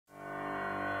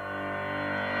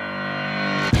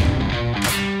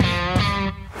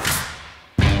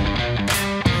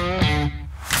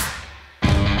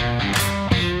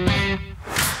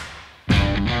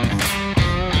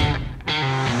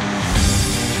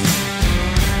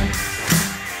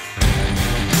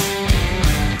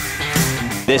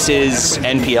This is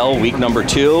NPL week number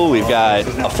 2. We've got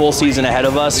a full season ahead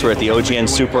of us. We're at the OGN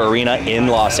Super Arena in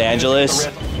Los Angeles.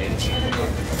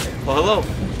 Well, hello.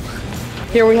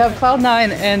 Here we have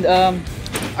Cloud9 and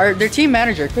their team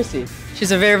manager, Christy.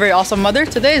 She's a very, very awesome mother.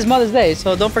 Today is Mother's Day,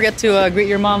 so don't forget to greet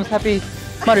your moms happy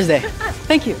Mother's Day.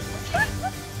 Thank you.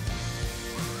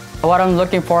 What I'm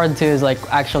looking forward to is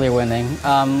actually winning.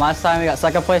 Last time we got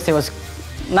second place, it was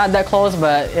not that close,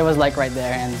 but it was right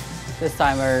there. And this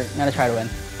time we're gonna try to win.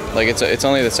 It's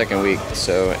only the second week,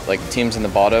 so teams in the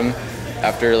bottom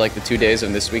after the 2 days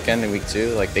of this weekend and week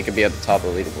 2, they could be at the top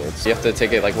of the leaderboards. You have to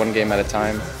take it one game at a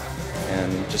time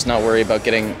and just not worry about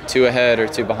getting too ahead or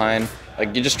too behind.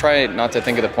 You just try not to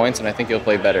think of the points, and I think you'll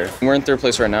play better. We're in 3rd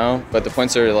place right now, but the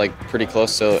points are pretty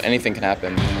close, so anything can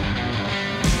happen.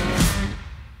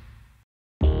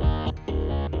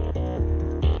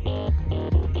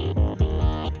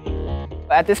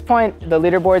 At this point, the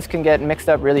leaderboards can get mixed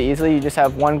up really easily. You just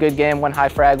have one good game, one high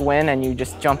frag win, and you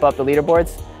just jump up the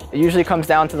leaderboards. It usually comes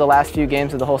down to the last few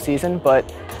games of the whole season,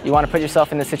 but you want to put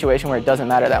yourself in a situation where it doesn't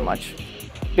matter that much.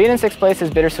 Being in 6th place is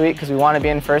bittersweet because we want to be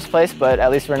in 1st place, but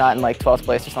at least we're not in 12th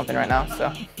place or something right now.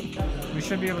 So We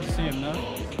should be able to see him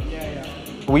now.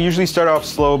 We usually start off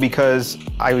slow because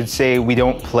I would say we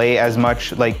don't play as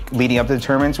much leading up to the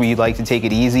tournaments. We like to take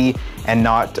it easy and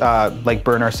not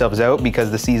burn ourselves out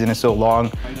because the season is so long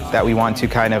that we want to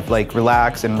kind of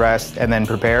relax and rest and then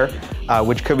prepare,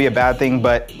 which could be a bad thing,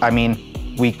 but I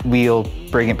mean, we'll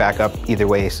bring it back up either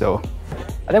way. So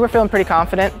I think we're feeling pretty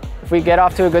confident. If we get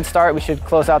off to a good start, we should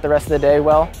close out the rest of the day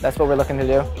well. That's what we're looking to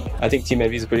do. I think Team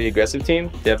Envy is a pretty aggressive team.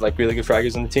 They have really good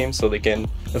fraggers on the team, so they can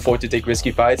afford to take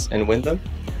risky fights and win them.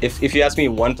 If you ask me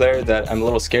one player that I'm a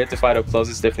little scared to fight up close,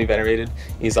 it's definitely Venerated.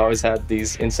 He's always had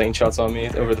these insane shots on me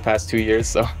over the past 2 years.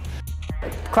 So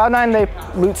Cloud9,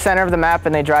 they loot center of the map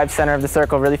and they drive center of the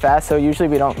circle really fast, so usually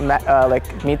we don't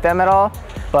meet them at all.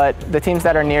 But the teams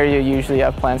that are near you usually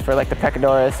have plans for the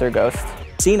Pecadorus or Ghost.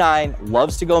 C9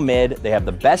 loves to go mid. They have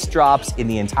the best drops in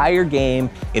the entire game,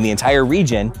 in the entire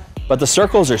region, but the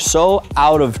circles are so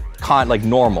out of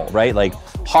normal, right?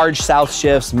 Hard south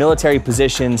shifts, military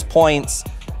positions, points,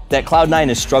 that Cloud9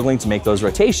 is struggling to make those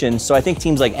rotations. So I think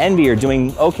teams like Envy are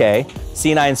doing okay.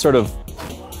 C9 sort of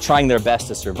trying their best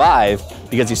to survive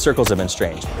because these circles have been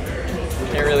strange.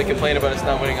 Can't really complain about us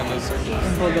not winning on those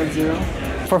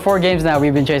circles. For 4 games now,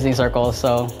 we've been chasing circles,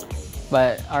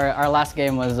 but our last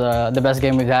game was the best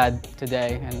game we've had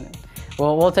today, and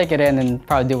we'll take it in and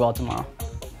probably do well tomorrow.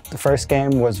 The first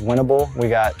game was winnable. We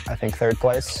got, I think, 3rd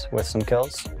place with some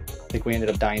kills. I think we ended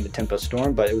up dying to Tempo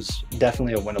Storm, but it was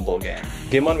definitely a winnable game.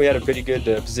 Game 1, we had a pretty good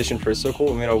position for a circle.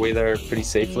 We made our way there pretty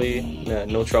safely,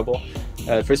 no trouble.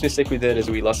 The first mistake we did is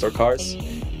we lost our cars,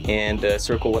 and the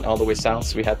circle went all the way south,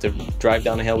 so we had to drive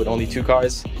down the hill with only 2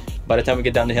 cars. By the time we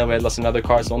get down the hill, we had lost another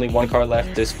car, so only 1 car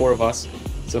left. There's 4 of us.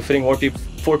 So fitting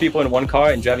 4 people in 1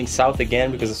 car and driving south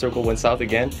again because the circle went south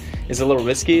again is a little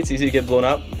risky. It's easy to get blown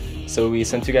up. So we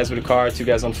sent 2 guys with a car, 2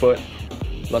 guys on foot,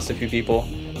 lost a few people,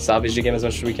 salvaged the game as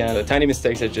much as we can. The tiny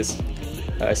mistakes that just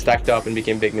stacked up and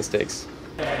became big mistakes.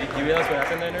 Do you realize what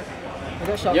happened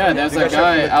there? Yeah, there's a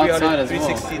guy outside as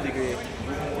well. 360 degree.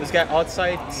 There's a guy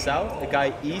outside south, a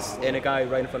guy east, and a guy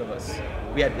right in front of us.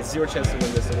 We had 0 chance to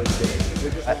win this, and we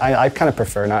did it. I kind of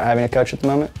prefer not having a coach at the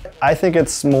moment. I think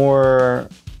it's more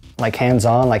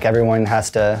hands-on, everyone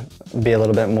has to be a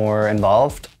little bit more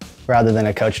involved rather than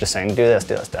a coach just saying, do this,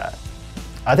 that.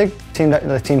 I think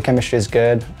the team chemistry is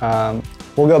good.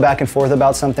 We'll go back and forth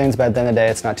about some things, but at the end of the day,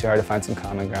 it's not too hard to find some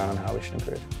common ground on how we should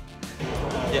improve.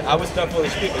 Yeah, I was not fully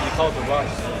speak, but you called the rush.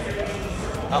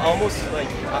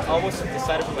 I almost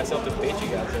decided for myself to bait you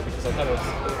guys there because I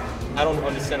thought I don't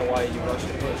understand why you rushed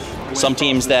the push. Some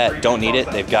teams that don't need it,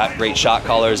 they've got great shot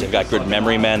callers, they've got good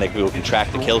memory men, they can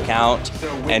track the kill count,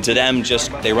 and to them,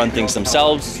 they run things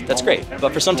themselves. That's great,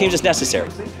 but for some teams, it's necessary.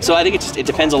 So I think it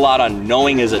depends a lot on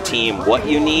knowing as a team what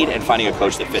you need and finding a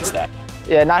coach that fits that.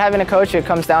 Yeah, not having a coach, it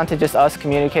comes down to just us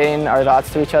communicating our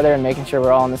thoughts to each other and making sure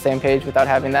we're all on the same page without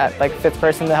having that 5th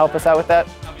person to help us out with that.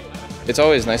 It's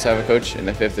always nice to have a coach and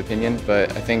a 5th opinion,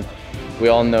 but I think we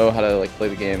all know how to play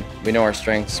the game. We know our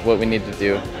strengths, what we need to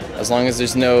do. As long as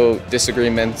there's no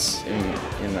disagreements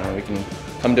and we can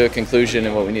come to a conclusion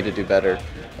and what we need to do better,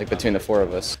 between the 4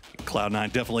 of us.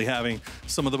 Cloud9 definitely having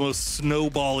some of the most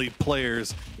snowbally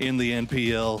players in the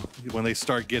NPL. When they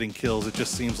start getting kills, it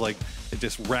just seems like it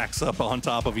just racks up on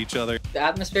top of each other. The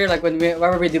atmosphere,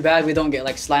 whenever we do bad, we don't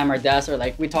get slam or death, or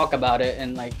we talk about it,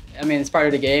 and I mean, it's part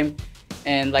of the game.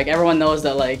 And everyone knows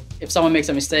that if someone makes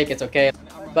a mistake, it's okay.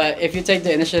 But if you take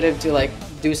the initiative to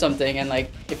do something, and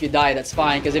like if you die, that's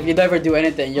fine. Because if you never do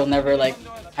anything, you'll never like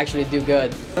actually do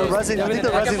good. I think the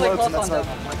Resi loads, and that's not.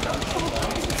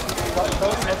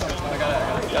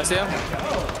 I see him.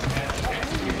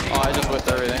 Oh, I just whipped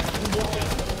everything.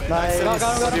 Nice.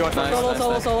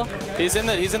 Solo. He's in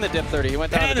the dip 30. He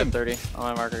went down to the dip 30 on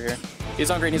my marker here. He's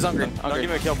on green. Don't give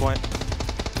me a kill point.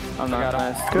 I'm not.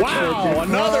 Nice. Wow,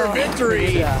 another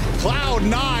victory.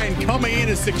 Cloud9 coming in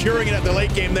and securing it at the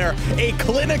late game there. A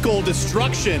clinical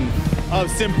destruction of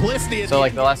simplicity. So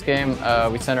like the last game,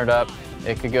 we centered up.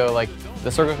 It could go like,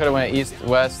 the circle could have went east,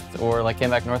 west, or like came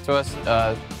back north to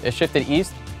us. It shifted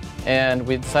east, and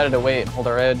we decided to wait and hold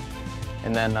our edge.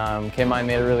 And then K-Mine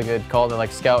made a really good call to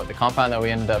like scout the compound that we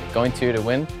ended up going to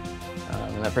win.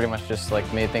 And that pretty much just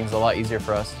like made things a lot easier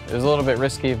for us. It was a little bit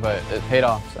risky, but it paid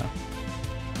off, so.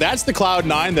 That's the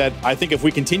Cloud9 that I think if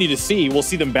we continue to see, we'll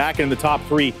see them back in the top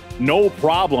 3, no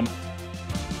problem.